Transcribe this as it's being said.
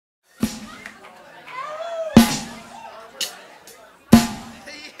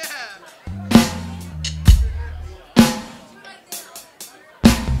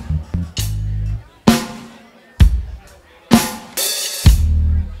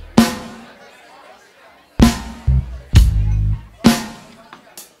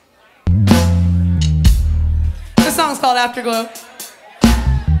song's called Afterglow.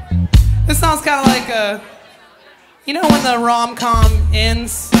 This song's kind of like you know when the rom-com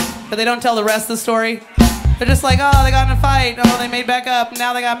ends, but they don't tell the rest of the story? They're just like, oh, they got in a fight, oh, they made back up,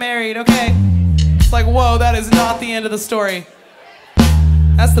 now they got married, okay. It's like, whoa, that is not the end of the story.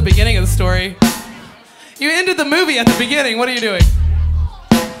 That's the beginning of the story. You ended the movie at the beginning, what are you doing?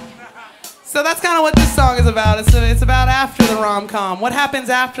 So that's kind of what this song is about. It's about after the rom-com. What happens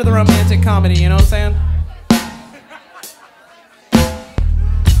after the romantic comedy, you know what I'm saying?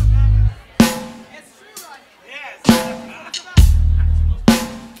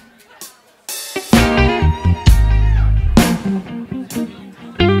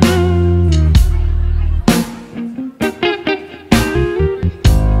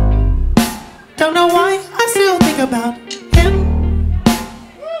 Don't know why I still think about him.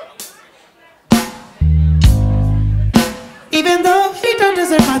 Even though he don't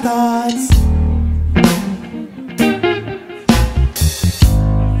deserve my thoughts.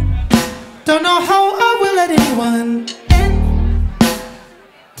 Don't know how I will let anyone in.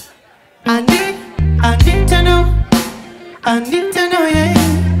 I need to know. I need to know, yeah.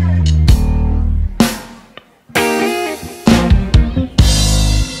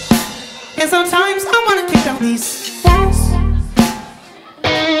 And sometimes I wanna kick down these walls,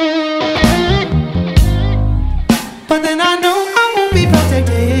 but then I know I won't be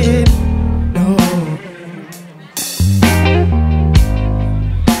protected, no.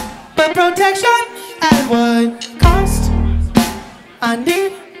 But protection at what cost? I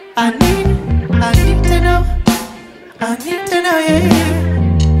need to know. I need to know, yeah.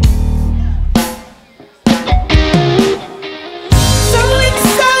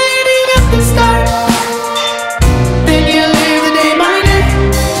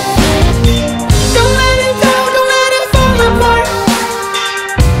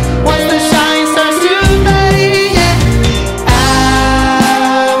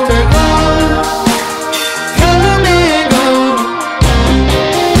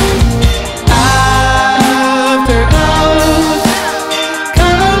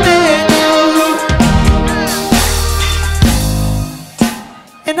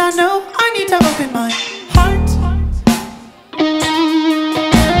 And I know I need to open my heart,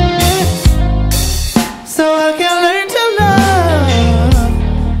 so I can learn to love.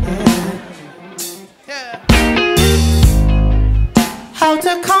 How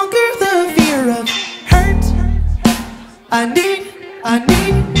to conquer the fear of hurt. I need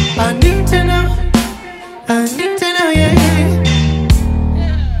to know. I need to know, yeah.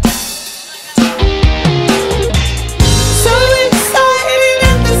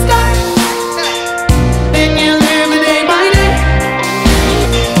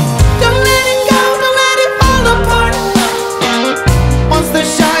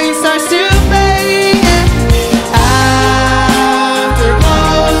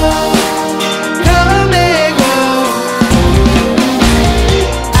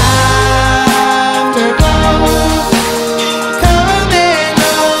 Afterglow.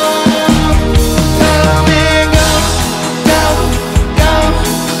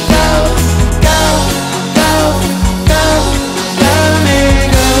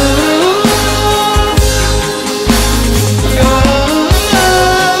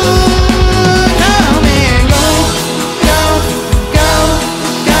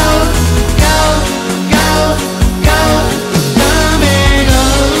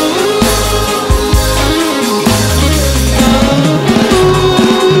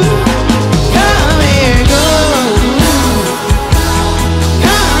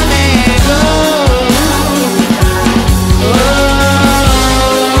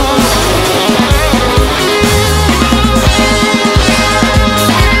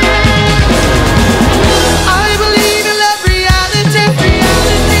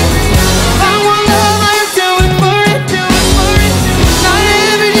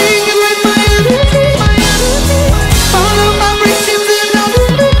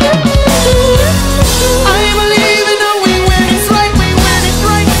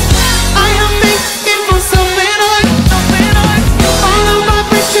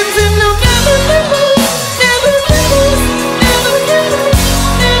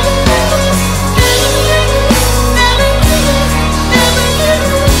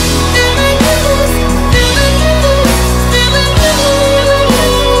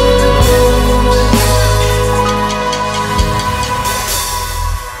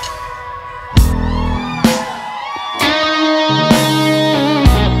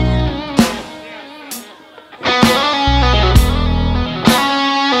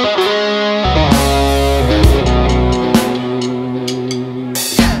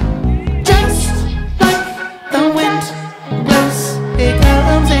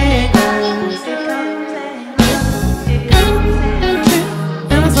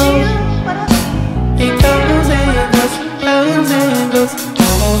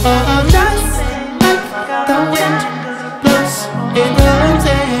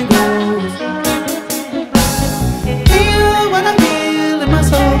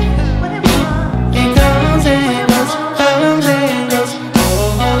 It comes and goes, comes and goes.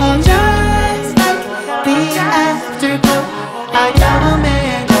 Oh, just like the afterglow, I come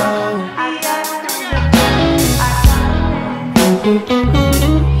and go.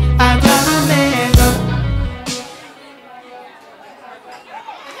 I come and go.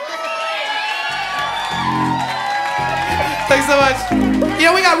 Thanks so much. You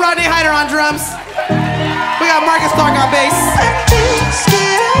know, we got Rodney Hyder on drums. We got Marcus Clark on bass.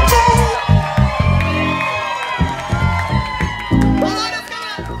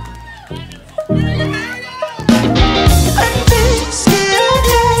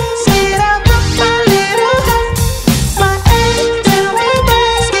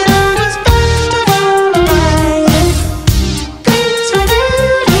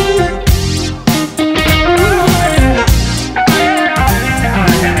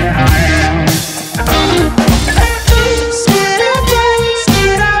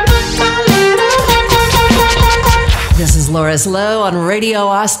 Loris Lowe on Radio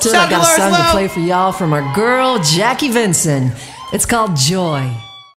Austin. I've got a song to play for y'all from our girl, Jackie Venson. It's called Joy.